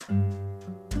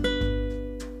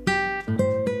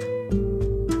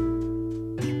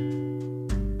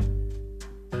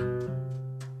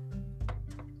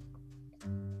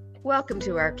Welcome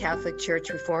to our Catholic Church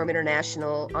Reform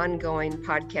International ongoing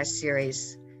podcast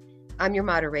series. I'm your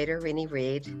moderator, Rennie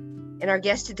Reed, and our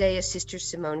guest today is Sister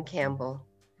Simone Campbell.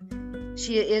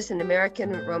 She is an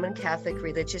American Roman Catholic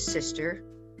religious sister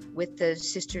with the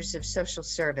Sisters of Social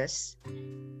Service.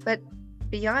 But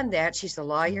beyond that, she's a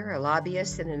lawyer, a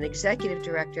lobbyist, and an executive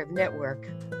director of Network,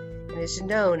 and is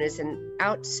known as an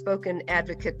outspoken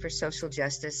advocate for social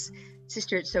justice.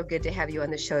 Sister, it's so good to have you on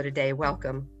the show today.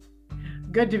 Welcome.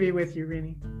 Good to be with you,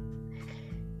 Rennie.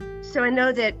 So I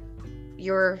know that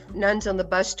your Nuns on the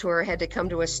Bus tour had to come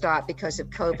to a stop because of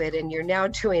COVID, and you're now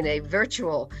doing a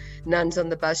virtual Nuns on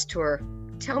the Bus tour.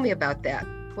 Tell me about that.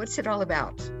 What's it all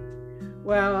about?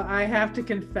 Well, I have to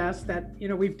confess that,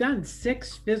 we've done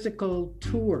 6 physical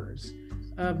tours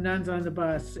of Nuns on the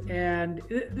Bus, and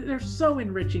they're so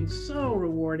enriching, so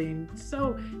rewarding,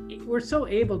 we're so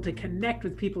able to connect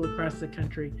with people across the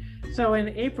country. So in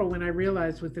April, when I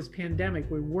realized with this pandemic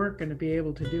we weren't going to be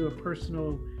able to do a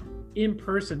personal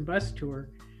in-person bus tour,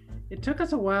 it took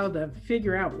us a while to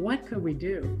figure out what could we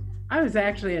do. I was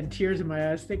actually had tears in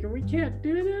my eyes thinking, we can't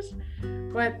do this.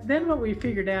 But then what we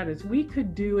figured out is we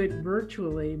could do it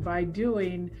virtually by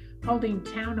holding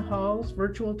town halls,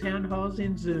 virtual town halls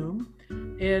in Zoom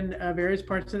in various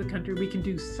parts of the country. We can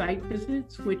do site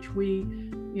visits, which we,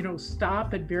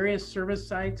 stop at various service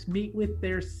sites, meet with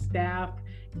their staff,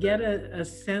 get a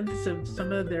sense of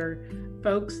some of their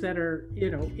folks that are,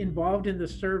 involved in the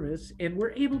service, and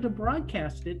we're able to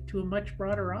broadcast it to a much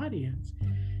broader audience.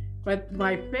 But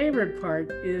my favorite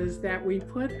part is that we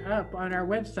put up on our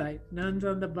website,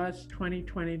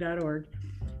 nunsonthebus2020.org,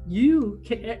 you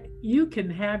can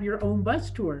have your own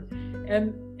bus tour.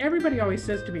 And everybody always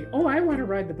says to me, oh, I want to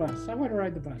ride the bus. I want to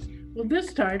ride the bus. Well,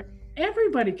 this time,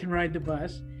 everybody can ride the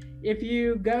bus. If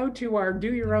you go to our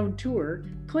Do Your Own Tour,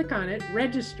 click on it,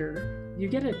 register, you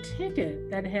get a ticket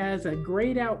that has a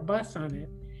grayed out bus on it,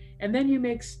 and then you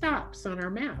make stops on our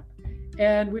map.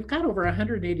 And we've got over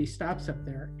 180 stops up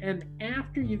there. And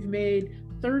after you've made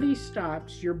 30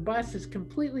 stops, your bus is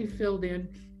completely filled in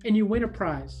and you win a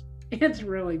prize. It's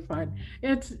really fun.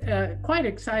 It's quite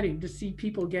exciting to see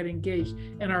people get engaged.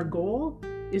 And our goal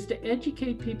is to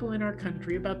educate people in our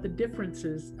country about the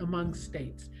differences among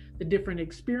states, the different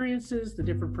experiences, the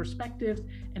different perspectives,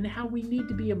 and how we need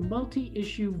to be a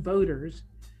multi-issue voters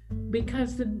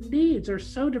because the needs are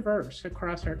so diverse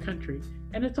across our country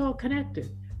and it's all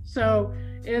connected. So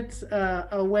it's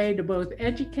a way to both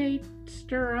educate,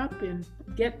 stir up, and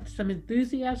get some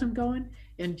enthusiasm going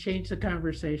and change the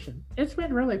conversation. It's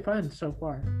been really fun so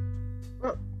far.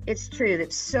 Well, it's true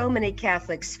that so many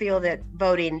Catholics feel that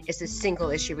voting is a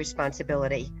single issue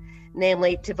responsibility,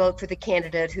 namely to vote for the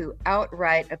candidate who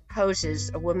outright opposes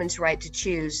a woman's right to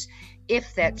choose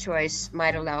if that choice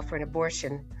might allow for an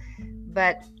abortion.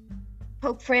 But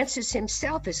Pope Francis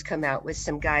himself has come out with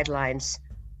some guidelines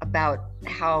about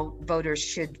how voters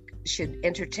should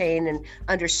entertain and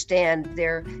understand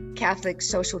their Catholic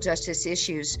social justice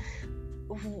issues.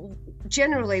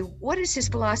 Generally, what is his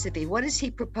philosophy? What is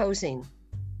he proposing?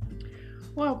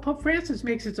 Well, Pope Francis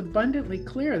makes it abundantly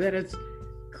clear that it's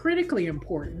critically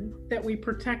important that we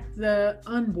protect the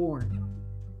unborn.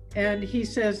 And he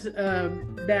says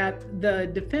that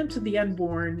the defense of the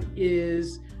unborn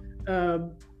is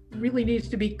really needs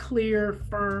to be clear,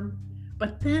 firm.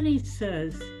 But then he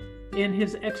says, in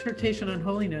his exhortation on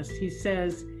holiness, he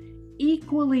says,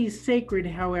 equally sacred,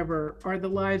 however, are the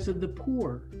lives of the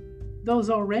poor,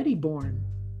 those already born,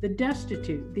 the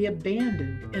destitute, the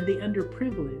abandoned, and the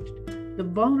underprivileged, the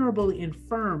vulnerable,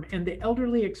 infirm, and the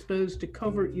elderly exposed to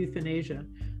covert euthanasia,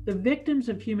 the victims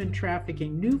of human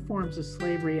trafficking, new forms of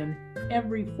slavery, and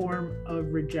every form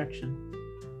of rejection.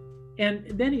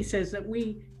 And then he says that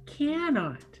we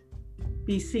cannot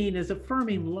be seen as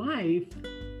affirming life,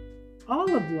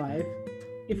 all of life,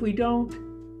 if we don't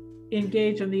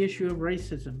engage on the issue of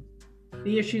racism,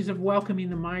 the issues of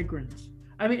welcoming the migrants.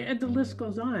 And the list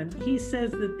goes on. He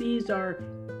says that these are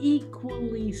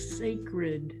equally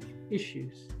sacred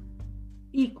issues,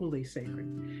 equally sacred.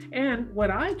 And what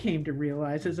I came to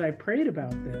realize as I prayed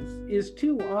about this is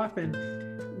too often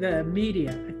the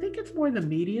media, I think it's more the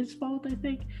media's fault,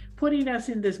 putting us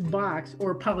in this box,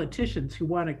 or politicians who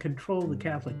want to control the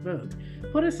Catholic vote,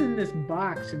 put us in this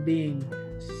box of being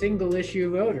single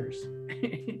issue voters.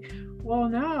 Well,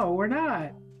 no, we're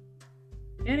not.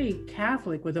 Any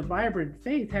Catholic with a vibrant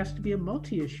faith has to be a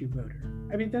multi-issue voter.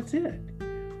 That's it.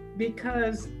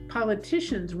 Because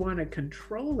politicians want to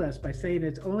control us by saying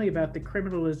it's only about the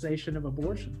criminalization of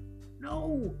abortion.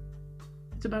 No.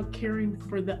 It's about caring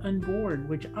for the unborn,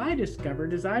 which I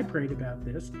discovered as I prayed about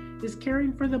this, is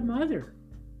caring for the mother,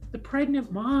 the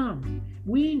pregnant mom.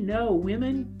 We know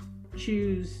women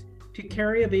choose to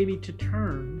carry a baby to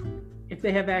term if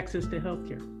they have access to health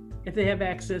care, if they have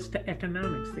access to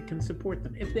economics that can support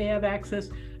them, if they have access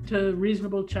to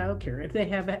reasonable childcare, if they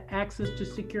have access to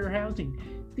secure housing.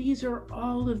 These are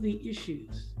all of the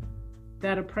issues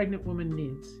that a pregnant woman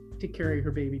needs to carry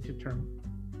her baby to term.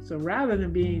 So rather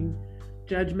than being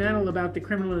judgmental about the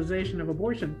criminalization of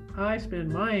abortion, I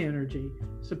spend my energy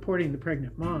supporting the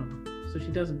pregnant mom so she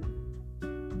doesn't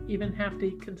even have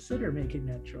to consider making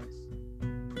that choice.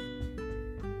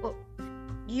 Well,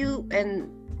 you and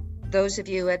those of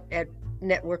you at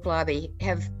Network Lobby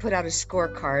have put out a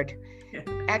scorecard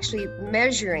actually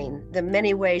measuring the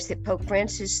many ways that Pope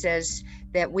Francis says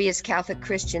that we as Catholic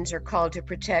Christians are called to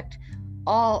protect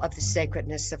all of the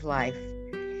sacredness of life.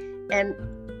 And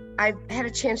I've had a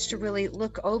chance to really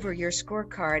look over your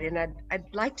scorecard, and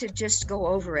I'd like to just go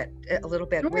over it a little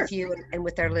bit with you and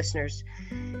with our listeners.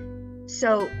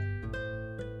 So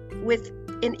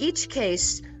in each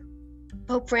case,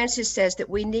 Pope Francis says that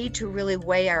we need to really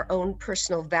weigh our own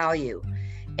personal value.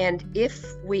 And if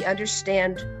we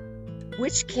understand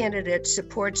which candidate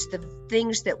supports the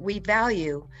things that we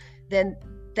value, then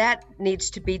that needs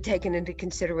to be taken into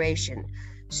consideration.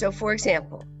 So for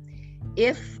example,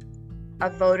 if a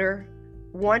voter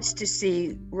wants to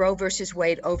see Roe versus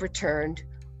Wade overturned,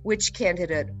 which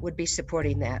candidate would be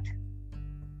supporting that?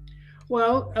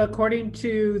 Well, according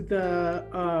to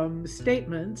the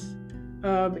statements,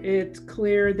 it's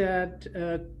clear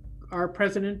that our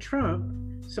President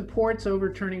Trump supports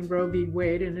overturning Roe v.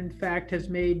 Wade, and in fact has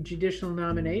made judicial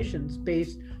nominations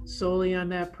based solely on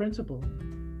that principle.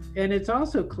 And it's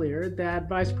also clear that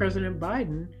Vice President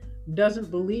Biden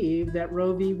doesn't believe that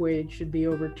Roe v. Wade should be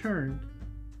overturned.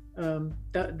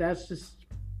 That's just,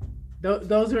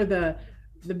 those are the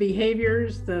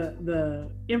behaviors, the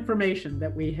information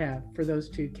that we have for those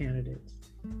two candidates.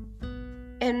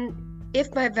 And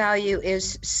if my value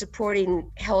is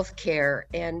supporting health care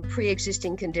and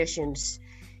pre-existing conditions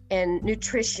and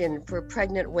nutrition for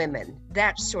pregnant women,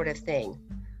 that sort of thing,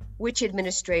 which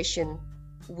administration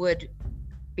would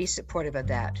be supportive of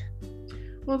that?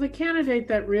 Well, the candidate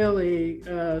that really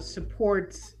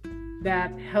supports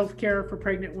that health care for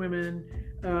pregnant women,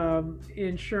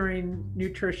 ensuring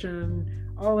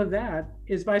nutrition, all of that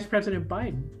is Vice President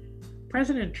Biden.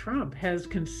 President Trump has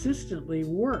consistently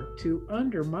worked to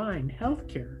undermine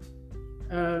healthcare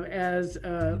as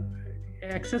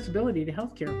accessibility to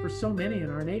healthcare for so many in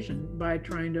our nation by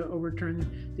trying to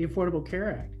overturn the Affordable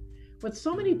Care Act. What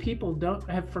so many people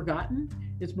have forgotten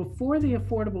is before the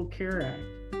Affordable Care Act,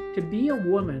 to be a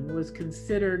woman was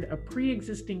considered a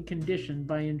pre-existing condition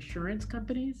by insurance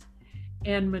companies,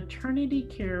 and maternity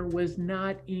care was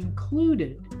not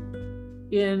included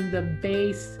in the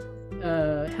base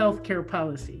healthcare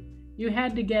policy. You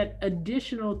had to get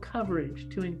additional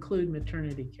coverage to include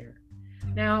maternity care.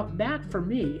 Now, that for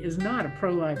me is not a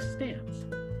pro-life stance.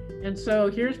 And so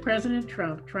here's President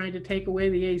Trump trying to take away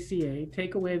the ACA,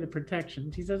 take away the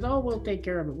protections. He says, oh, we'll take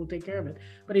care of it, we'll take care of it.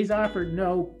 But he's offered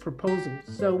no proposals.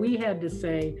 So we had to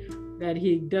say that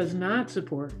he does not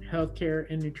support health care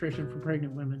and nutrition for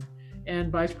pregnant women,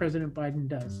 and Vice President Biden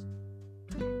does.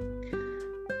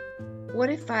 What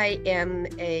if I am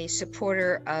a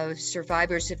supporter of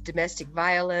survivors of domestic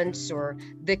violence or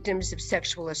victims of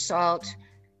sexual assault?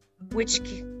 Which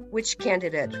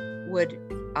candidate would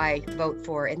I vote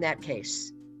for in that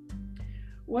case?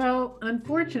 Well,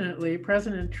 unfortunately,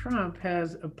 President Trump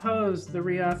has opposed the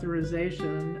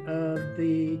reauthorization of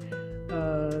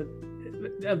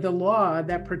the law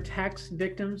that protects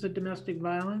victims of domestic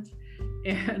violence.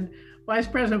 And Vice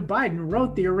President Biden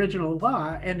wrote the original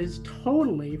law and is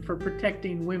totally for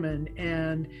protecting women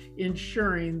and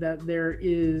ensuring that there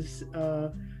is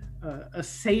a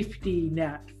safety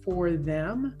net for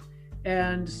them.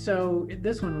 And so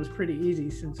this one was pretty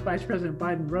easy, since Vice President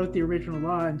Biden wrote the original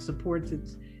law and supports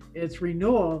its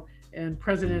renewal, and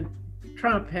President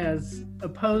Trump has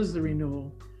opposed the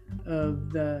renewal of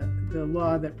the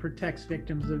law that protects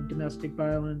victims of domestic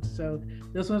violence. So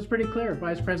this one's pretty clear.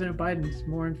 Vice President Biden's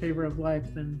more in favor of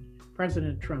life than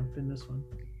President Trump in this one.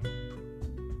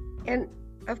 And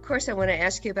of course, I want to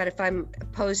ask you about if I'm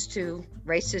opposed to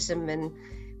racism and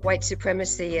white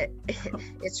supremacy.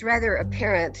 It's rather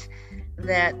apparent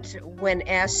that when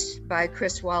asked by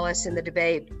Chris Wallace in the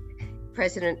debate,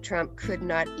 President Trump could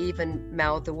not even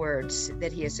mouth the words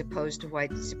that he is opposed to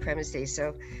white supremacy.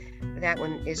 So that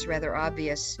one is rather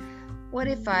obvious. What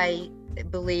if I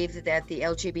believe that the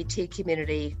LGBT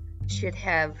community should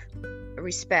have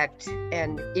respect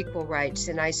and equal rights,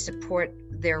 and I support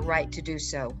their right to do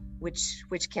so?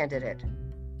 Which candidate?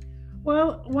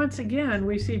 Well, once again,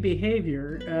 we see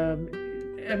behavior.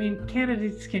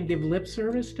 Candidates can give lip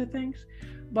service to things,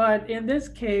 But in this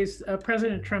case,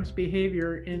 President Trump's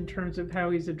behavior in terms of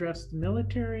how he's addressed the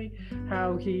military,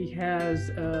 how he has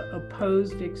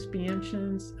opposed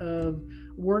expansions of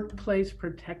workplace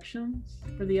protections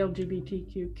for the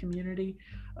LGBTQ community,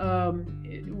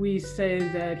 we say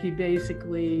that he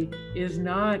basically is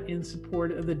not in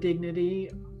support of the dignity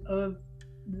of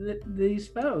these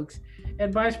folks.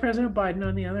 And Vice President Biden,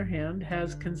 on the other hand,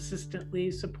 has consistently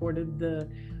supported the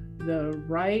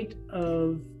right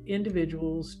of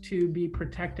individuals to be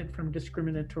protected from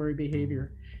discriminatory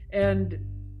behavior. And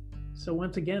so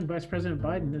once again, Vice President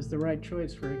Biden is the right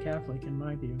choice for a Catholic, in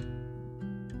my view.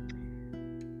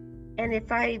 And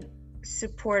if I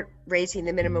support raising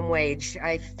the minimum wage,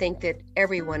 I think that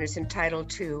everyone is entitled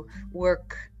to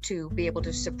work to be able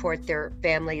to support their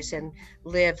families and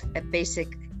live a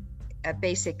basic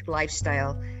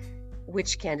lifestyle.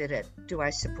 Which candidate do I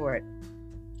support?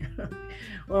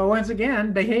 Well, once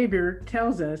again, behavior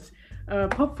tells us.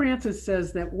 Pope Francis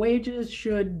says that wages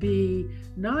should be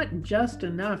not just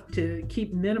enough to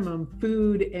keep minimum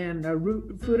food and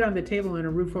food on the table and a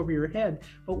roof over your head,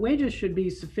 but wages should be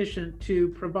sufficient to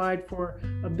provide for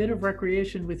a bit of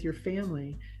recreation with your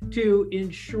family, to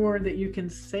ensure that you can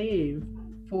save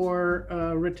for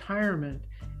retirement,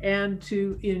 and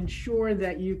to ensure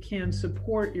that you can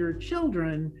support your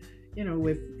children,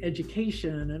 with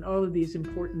education and all of these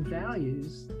important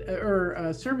values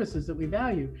or services that we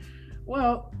value.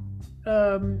 Well,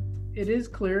 it is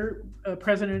clear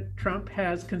President Trump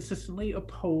has consistently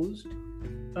opposed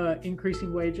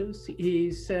increasing wages.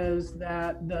 He says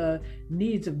that the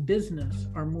needs of business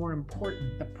are more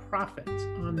important, the profits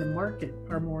on the market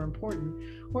are more important,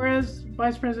 whereas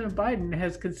Vice President Biden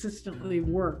has consistently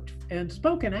worked and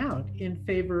spoken out in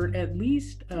favor at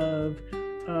least of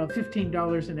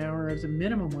 $15 an hour as a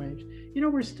minimum wage.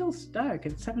 We're still stuck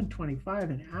at $7.25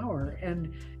 an hour,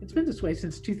 and it's been this way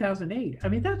since 2008. I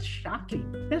mean, that's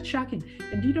shocking. That's shocking.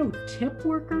 And tip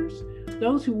workers,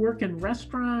 those who work in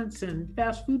restaurants and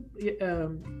fast food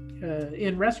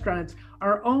in restaurants,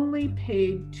 are only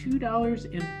paid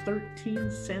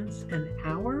 $2.13 an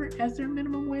hour as their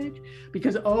minimum wage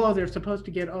because, they're supposed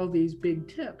to get all these big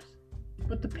tips.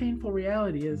 But the painful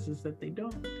reality is that they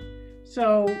don't.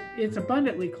 So it's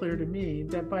abundantly clear to me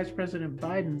that Vice President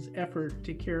Biden's effort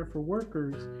to care for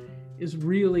workers is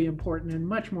really important and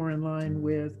much more in line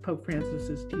with Pope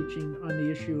Francis's teaching on the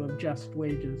issue of just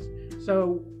wages.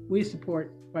 So we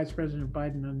support Vice President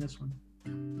Biden on this one.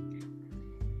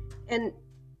 And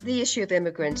the issue of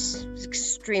immigrants is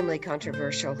extremely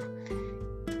controversial.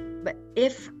 But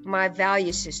if my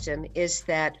value system is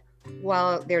that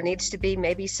while there needs to be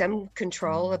maybe some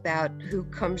control about who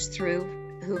comes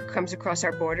across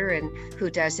our border and who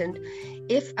doesn't,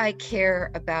 if I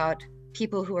care about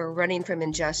people who are running from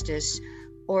injustice,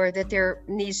 or that there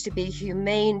needs to be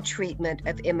humane treatment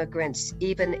of immigrants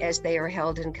even as they are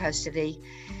held in custody,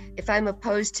 if I'm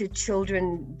opposed to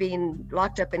children being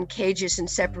locked up in cages and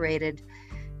separated,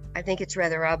 I think it's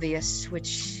rather obvious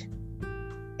which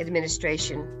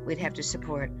administration we'd have to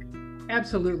support.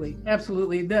 Absolutely.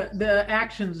 The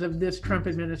actions of this Trump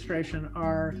administration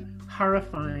are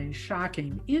horrifying,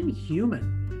 shocking,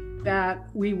 inhuman, that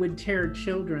we would tear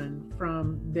children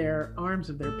from their arms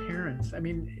of their parents. I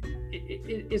mean,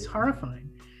 it is horrifying.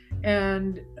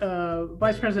 And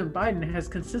Vice President Biden has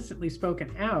consistently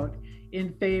spoken out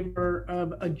in favor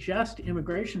of a just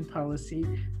immigration policy,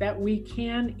 that we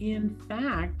can, in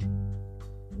fact,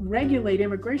 regulate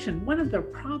immigration. One of the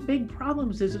big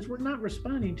problems is we're not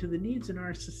responding to the needs in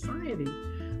our society.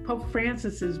 Pope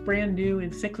Francis's brand new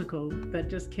encyclical that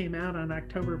just came out on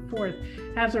October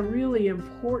 4th has a really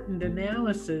important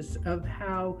analysis of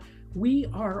how we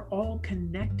are all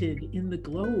connected in the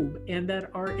globe, and that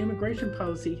our immigration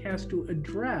policy has to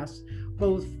address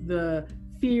both the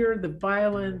fear, the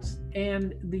violence,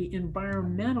 and the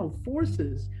environmental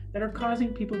forces that are causing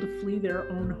people to flee their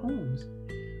own homes.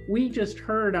 We just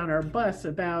heard on our bus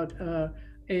about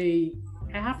a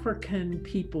African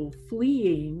people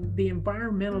fleeing the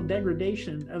environmental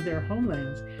degradation of their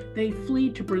homelands. They flee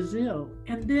to Brazil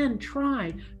and then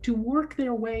try to work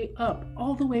their way up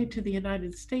all the way to the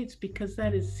United States because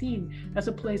that is seen as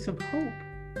a place of hope.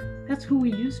 That's who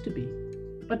we used to be.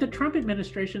 But the Trump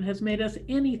administration has made us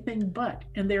anything but,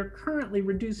 and they're currently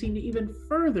reducing even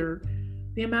further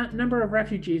the number of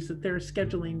refugees that they're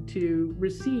scheduling to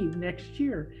receive next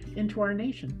year into our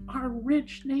nation, our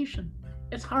rich nation.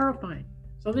 It's horrifying.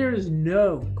 So there is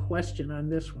no question on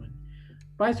this one.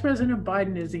 Vice President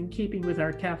Biden is in keeping with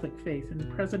our Catholic faith,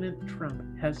 and President Trump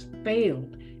has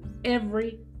failed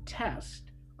every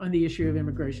test on the issue of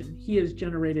immigration. He has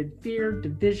generated fear,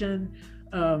 division,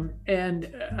 and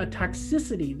a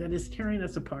toxicity that is tearing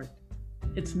us apart.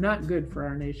 It's not good for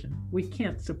our nation. We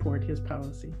can't support his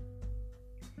policy.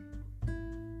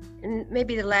 And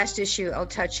maybe the last issue I'll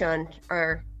touch on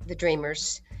are the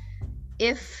Dreamers.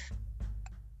 If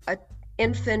an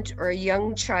infant or a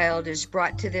young child is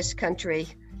brought to this country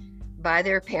by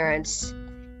their parents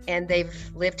and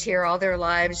they've lived here all their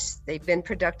lives, they've been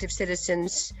productive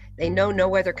citizens, they know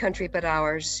no other country but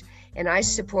ours, and I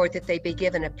support that they be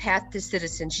given a path to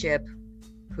citizenship,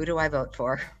 who do I vote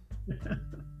for?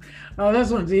 Oh,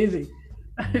 this one's easy.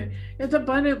 It's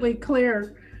abundantly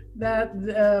clear that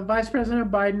Vice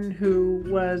President Biden, who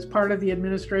was part of the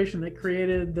administration that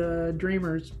created the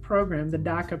Dreamers program, the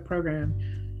DACA program.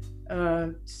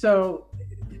 So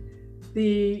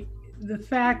the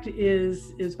fact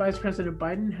is Vice President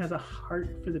Biden has a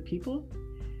heart for the people,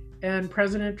 and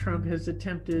President Trump has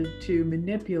attempted to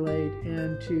manipulate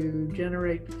and to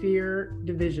generate fear,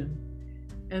 division.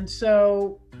 And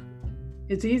so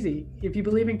it's easy. If you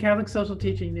believe in Catholic social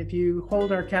teaching, if you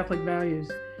hold our Catholic values,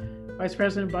 Vice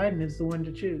President Biden is the one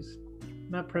to choose,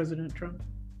 not President Trump.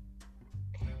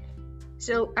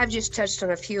 So I've just touched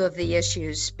on a few of the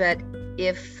issues, but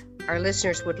if our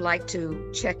listeners would like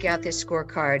to check out this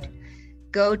scorecard,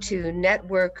 go to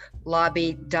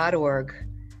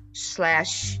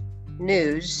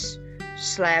networklobby.org/news/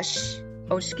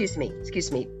 excuse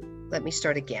me, let me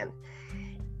start again.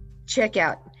 Check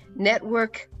out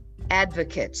Network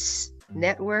Advocates,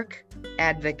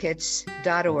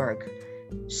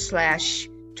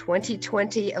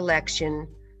 networkadvocates.org/2020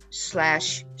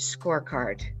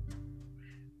 election/scorecard.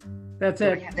 That's Do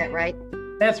it. I have that right?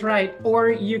 That's right. Or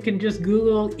you can just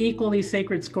Google Equally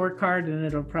Sacred Scorecard and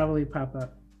it'll probably pop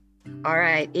up. All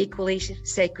right, Equally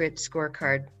Sacred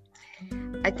Scorecard.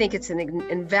 I think it's an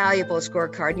invaluable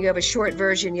scorecard. You have a short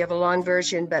version, you have a long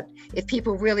version, but if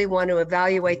people really want to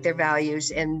evaluate their values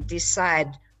and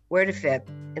decide where to fit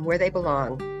and where they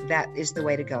belong, that is the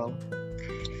way to go.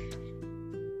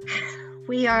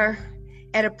 We are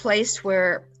at a place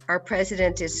where our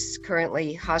president is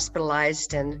currently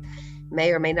hospitalized and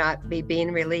may or may not be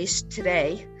being released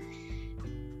today.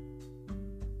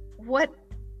 What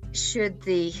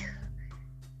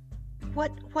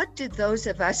did those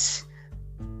of us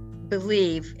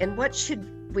believe, and what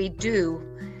should we do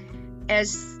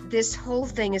as this whole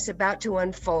thing is about to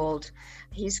unfold?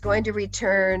 He's going to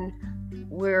return.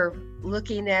 We're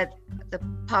looking at the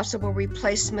possible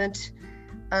replacement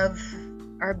of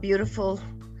our beautiful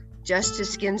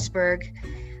Justice Ginsburg.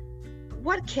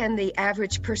 What can the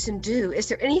average person do? Is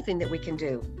there anything that we can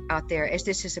do out there as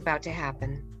this is about to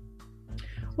happen?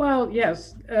 Well,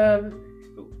 yes,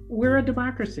 we're a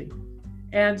democracy.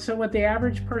 And so what the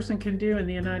average person can do in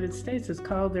the United States is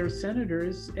call their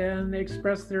senators and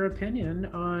express their opinion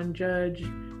on Judge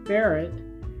Barrett.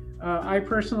 I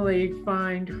personally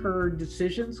find her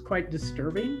decisions quite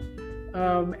disturbing.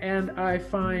 And I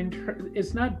find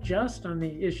it's not just on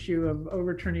the issue of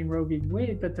overturning Roe v.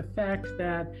 Wade, but the fact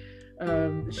that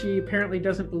she apparently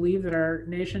doesn't believe that our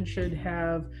nation should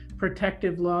have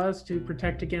protective laws to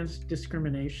protect against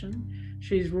discrimination.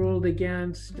 She's ruled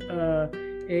against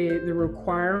the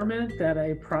requirement that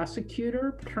a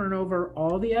prosecutor turn over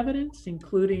all the evidence,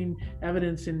 including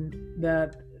evidence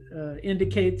that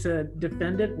indicates a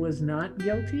defendant was not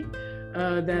guilty,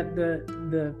 that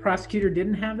the prosecutor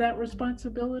didn't have that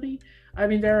responsibility. I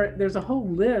mean, there's a whole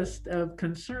list of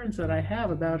concerns that I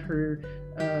have about her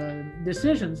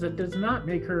decisions that does not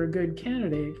make her a good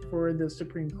candidate for the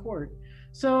Supreme Court.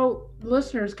 So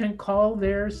listeners can call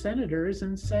their senators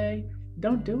and say,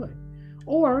 don't do it.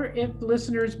 Or if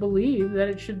listeners believe that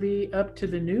it should be up to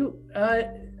the new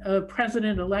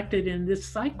president elected in this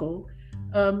cycle,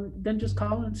 then just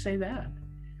call and say that.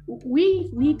 We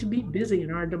need to be busy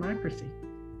in our democracy.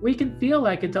 We can feel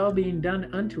like it's all being done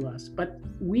unto us, but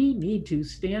we need to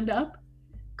stand up,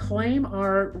 claim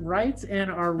our rights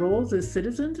and our roles as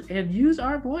citizens, and use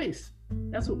our voice.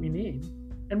 That's what we need.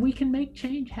 And we can make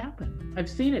change happen. I've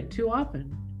seen it too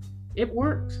often. It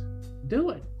works. Do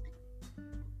it.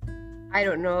 I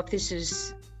don't know if this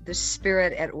is the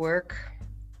spirit at work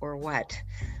or what,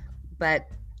 but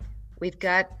we've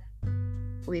got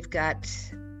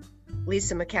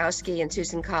Lisa Murkowski and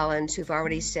Susan Collins who've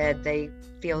already said they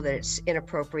feel that it's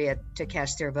inappropriate to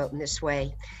cast their vote in this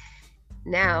way.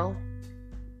 Now,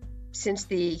 since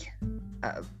the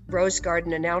Rose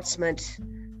Garden announcement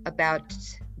about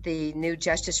the new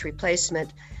justice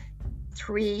replacement,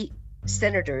 3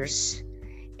 senators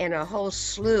and a whole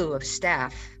slew of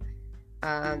staff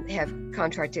have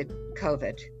contracted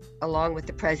COVID, along with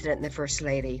the president and the first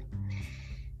lady.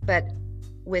 But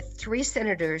with 3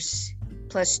 senators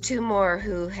plus 2 more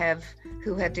who have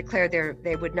declared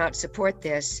they would not support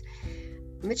this,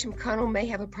 Mitch McConnell may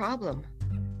have a problem.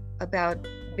 about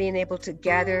being able to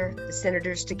gather the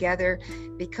senators together,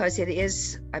 because it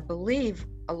is, I believe,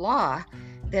 a law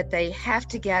that they have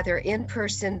to gather in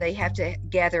person, they have to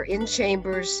gather in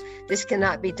chambers. This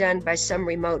cannot be done by some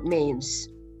remote means.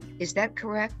 Is that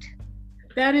correct?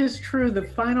 That is true. The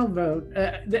final vote,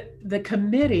 the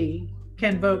committee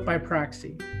can vote by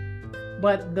proxy,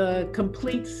 but the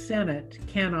complete Senate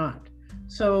cannot.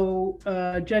 So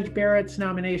Judge Barrett's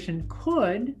nomination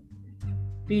could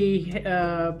be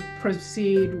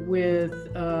proceed with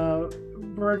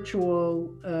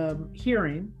virtual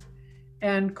hearing,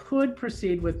 and could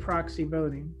proceed with proxy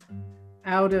voting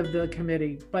out of the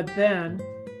committee. But then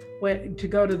to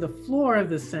go to the floor of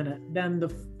the Senate, then the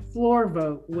floor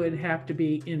vote would have to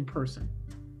be in person.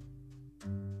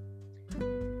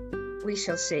 We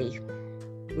shall see.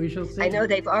 We shall see. I know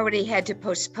they've already had to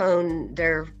postpone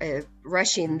their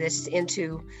rushing this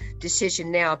into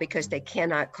decision now because they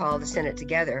cannot call the Senate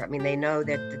together. I mean, they know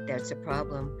that that's a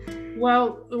problem.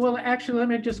 Well, actually, let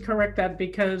me just correct that,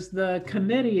 because the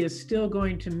committee is still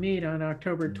going to meet on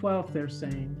October 12th, they're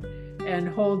saying, and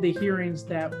hold the hearings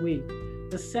that week.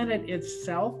 The Senate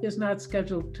itself is not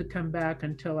scheduled to come back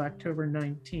until October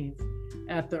 19th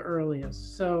at the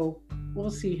earliest. So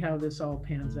we'll see how this all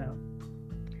pans out.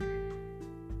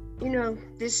 You know,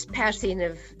 this passing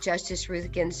of Justice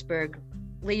Ruth Ginsburg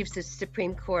leaves the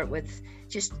Supreme Court with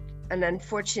just an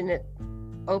unfortunate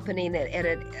opening at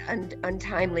an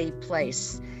untimely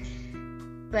place.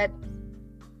 But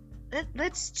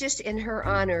let's just, in her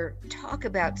honor, talk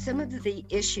about some of the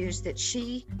issues that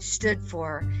she stood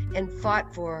for and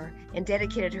fought for and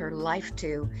dedicated her life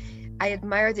to. I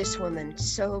admire this woman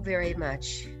so very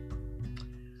much.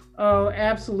 Oh,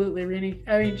 absolutely, Rini.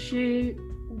 I mean,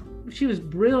 she was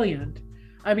brilliant.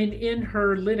 I mean, in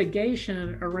her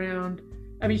litigation around,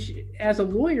 I mean, as a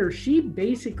lawyer, she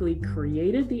basically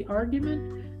created the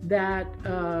argument that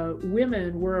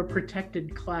women were a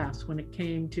protected class when it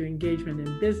came to engagement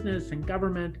in business and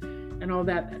government and all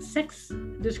that. Sex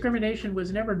discrimination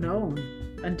was never known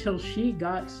until she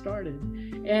got started.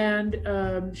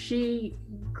 And she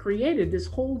created this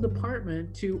whole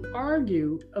department to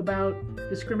argue about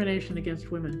discrimination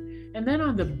against women. And then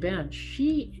on the bench,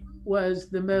 she was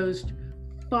the most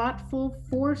thoughtful,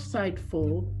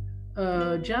 foresightful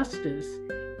justice,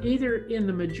 either in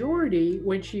the majority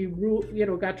when she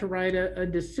got to write a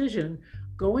decision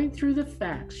going through the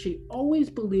facts. She always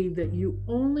believed that you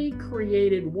only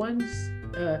created one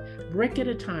brick at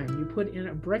a time. You put in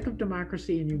a brick of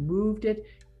democracy and you moved it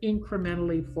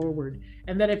incrementally forward.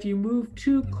 And that if you moved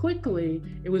too quickly,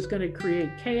 it was going to create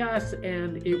chaos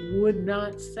and it would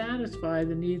not satisfy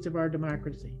the needs of our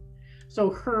democracy. So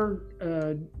her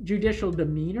judicial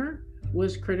demeanor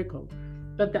was critical.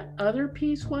 But the other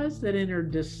piece was that in her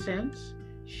dissents,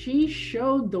 she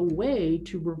showed the way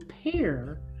to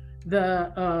repair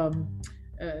the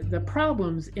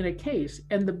problems in a case.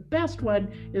 And the best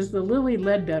one is the Lilly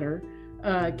Ledbetter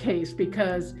case,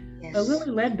 because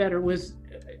Lilly Ledbetter was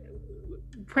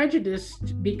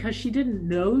prejudiced because she didn't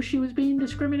know she was being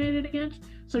discriminated against.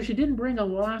 So she didn't bring a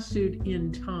lawsuit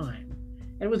in time.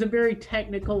 And it was a very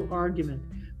technical argument.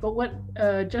 But what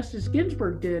Justice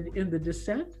Ginsburg did in the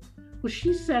dissent was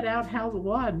she set out how the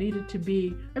law needed to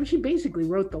be. I mean, she basically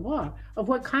wrote the law of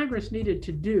what Congress needed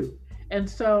to do. And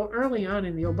so early on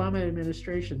in the Obama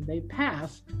administration, they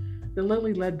passed the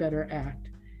Lilly Ledbetter Act.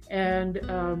 And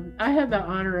I had the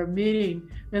honor of meeting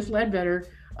Ms. Ledbetter,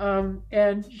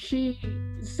 and she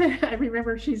said, I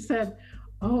remember she said,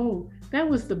 "Oh, that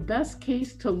was the best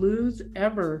case to lose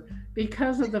ever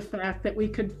because of the fact that we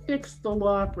could fix the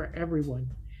law for everyone."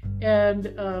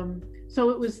 And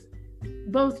so it was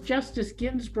both Justice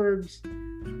Ginsburg's,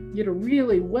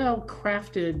 really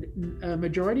well-crafted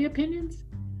majority opinions,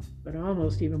 but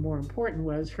almost even more important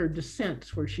was her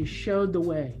dissents, where she showed the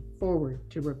way forward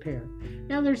to repair.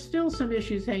 Now, there's still some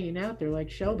issues hanging out there,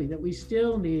 like Shelby, that we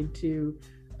still need to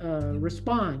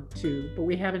respond to, but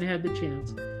we haven't had the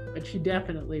chance. But she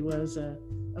definitely was a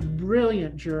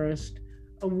brilliant jurist,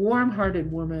 a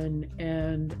warm-hearted woman,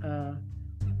 and a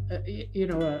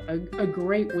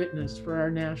great witness for our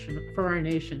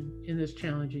nation in this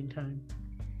challenging time.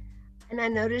 And I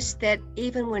noticed that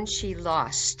even when she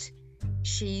lost,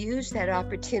 she used that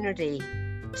opportunity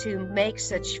to make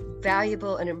such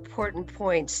valuable and important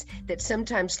points that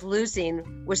sometimes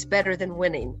losing was better than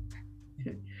winning.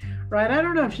 Right. I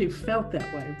don't know if she felt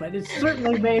that way, but it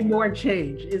certainly made more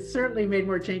change.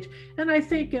 And I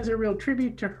think as a real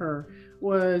tribute to her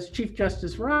was Chief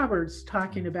Justice Roberts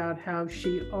talking about how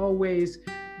she always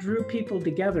drew people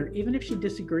together. Even if she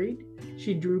disagreed,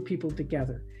 she drew people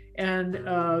together.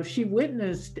 And she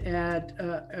witnessed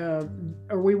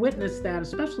we witnessed that,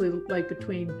 especially like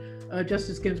between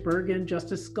Justice Ginsburg and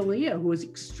Justice Scalia, who was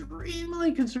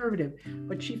extremely conservative,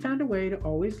 but she found a way to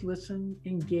always listen,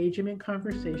 engage him in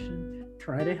conversation,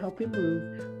 try to help him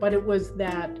move. But it was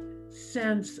that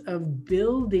sense of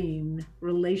building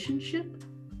relationship,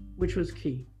 which was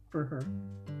key for her.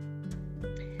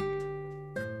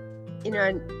 You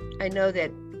know, I know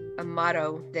that a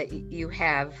motto that you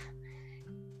have,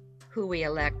 who we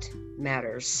elect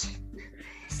matters.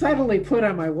 Subtly put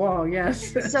on my wall,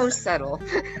 yes. So subtle.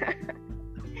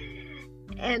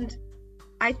 And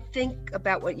I think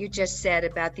about what you just said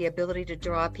about the ability to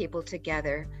draw people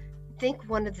together. I think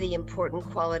one of the important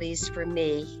qualities for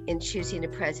me in choosing a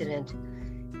president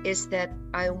is that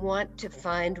I want to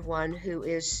find one who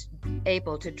is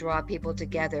able to draw people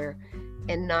together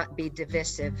and not be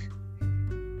divisive.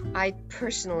 I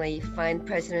personally find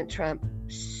President Trump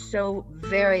so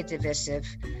very divisive,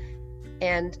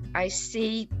 and I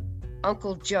see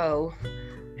Uncle Joe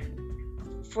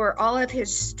for all of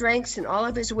his strengths and all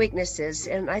of his weaknesses,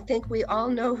 and I think we all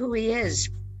know who he is,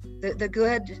 the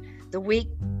good, the weak,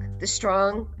 the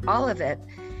strong, all of it.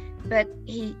 But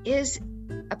he is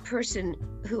a person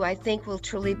who I think will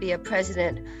truly be a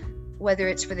president, whether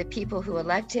it's for the people who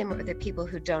elect him or the people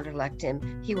who don't elect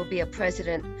him. He will be a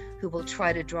president who will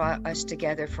try to draw us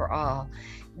together for all.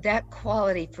 That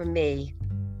quality for me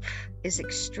is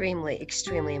extremely,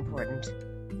 extremely important.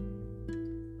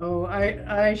 Oh,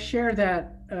 I share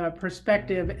that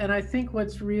perspective. And I think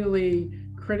what's really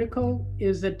critical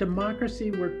is that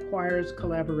democracy requires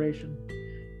collaboration.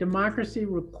 Democracy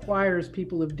requires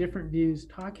people of different views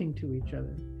talking to each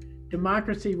other.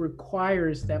 Democracy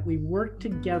requires that we work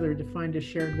together to find a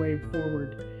shared way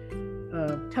forward.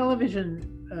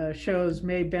 Television shows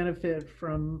may benefit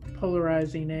from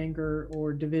polarizing anger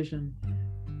or division.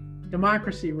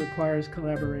 Democracy requires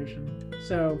collaboration.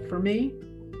 So for me,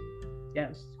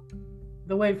 yes,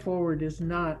 the way forward is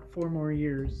not 4 more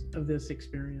years of this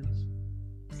experience.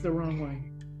 It's the wrong way.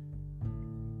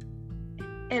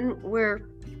 And we're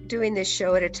doing this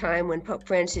show at a time when Pope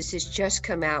Francis has just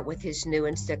come out with his new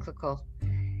encyclical.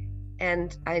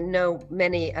 And I know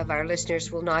many of our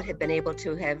listeners will not have been able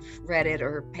to have read it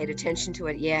or paid attention to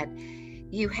it yet.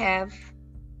 You have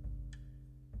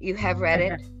read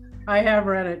it? I have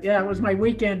read it. Yeah, it was my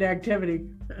weekend activity.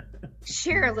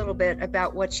 Share a little bit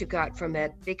about what you got from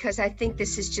it, because I think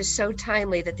this is just so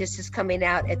timely that this is coming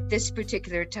out at this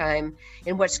particular time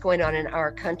in what's going on in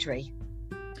our country.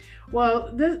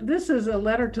 Well, this is a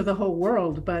letter to the whole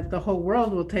world, but the whole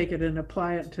world will take it and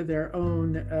apply it to their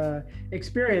own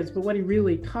experience. But what he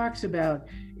really talks about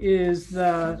is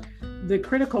the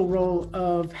critical role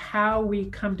of how we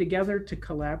come together to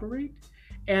collaborate,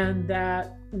 and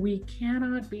that we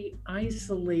cannot be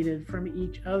isolated from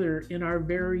each other in our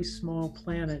very small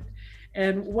planet.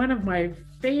 And one of my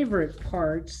favorite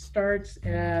parts starts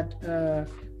at,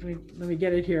 let me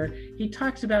get it here. He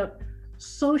talks about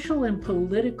social and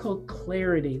political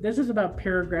clarity. This is about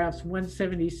paragraphs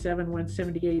 177,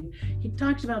 178. He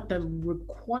talks about the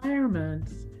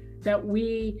requirements that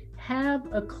we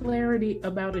have a clarity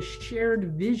about a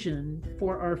shared vision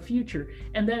for our future.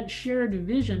 And that shared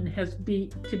vision has to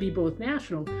be both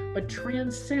national, but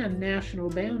transcend national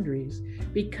boundaries.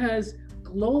 Because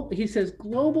he says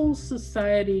global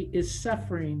society is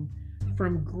suffering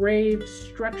from grave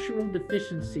structural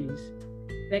deficiencies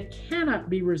that cannot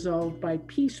be resolved by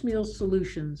piecemeal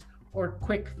solutions or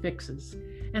quick fixes.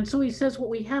 And so he says what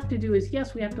we have to do is,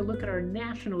 yes, we have to look at our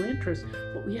national interests,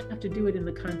 but we have to do it in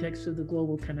the context of the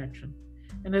global connection.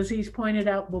 And as he's pointed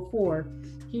out before,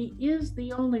 he is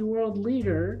the only world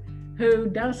leader who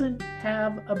doesn't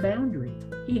have a boundary.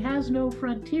 He has no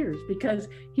frontiers because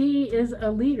he is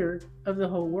a leader of the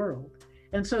whole world.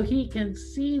 And so he can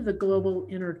see the global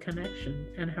interconnection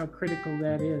and how critical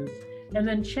that is, and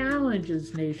then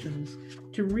challenges nations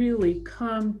to really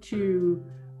come to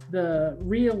the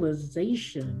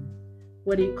realization,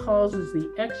 what he calls is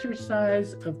the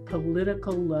exercise of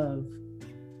political love,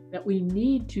 that we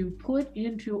need to put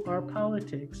into our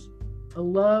politics a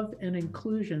love and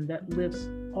inclusion that lifts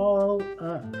all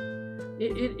up.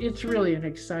 It's really an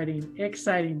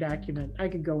exciting document. I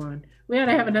could go on. We ought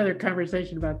to have another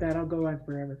conversation about that. I'll go on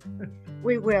forever.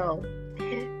 We will.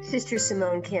 Sister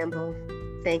Simone Campbell,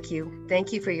 thank you.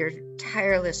 Thank you for your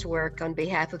tireless work on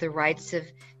behalf of the rights of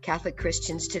Catholic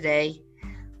Christians today.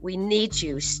 We need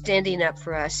you standing up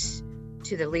for us,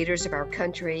 to the leaders of our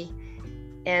country.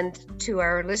 And to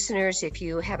our listeners, if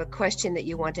you have a question that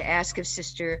you want to ask of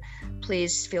Sister,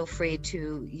 please feel free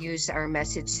to use our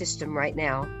message system right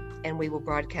now, and we will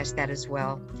broadcast that as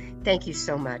well. Thank you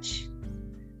so much.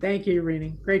 Thank you,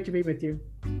 Rini. Great to be with you.